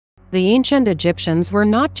The ancient Egyptians were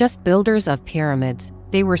not just builders of pyramids,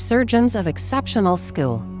 they were surgeons of exceptional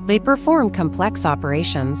skill. They performed complex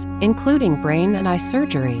operations, including brain and eye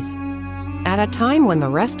surgeries. At a time when the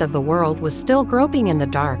rest of the world was still groping in the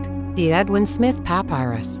dark, the Edwin Smith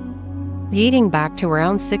Papyrus, dating back to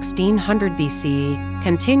around 1600 BCE,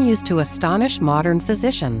 continues to astonish modern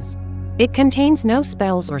physicians. It contains no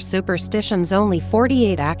spells or superstitions, only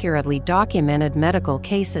 48 accurately documented medical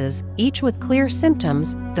cases, each with clear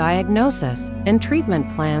symptoms, diagnosis, and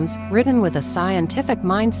treatment plans, written with a scientific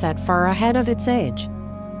mindset far ahead of its age.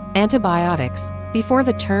 Antibiotics, before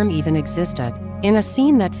the term even existed, in a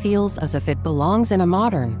scene that feels as if it belongs in a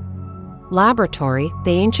modern laboratory.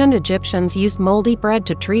 The ancient Egyptians used moldy bread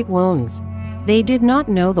to treat wounds. They did not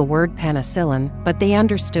know the word penicillin, but they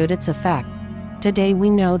understood its effect. Today we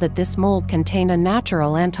know that this mold contained a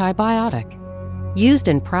natural antibiotic, used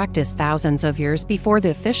in practice thousands of years before the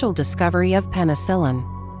official discovery of penicillin.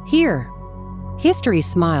 Here, history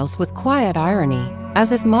smiles with quiet irony,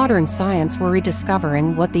 as if modern science were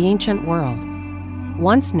rediscovering what the ancient world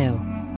once knew.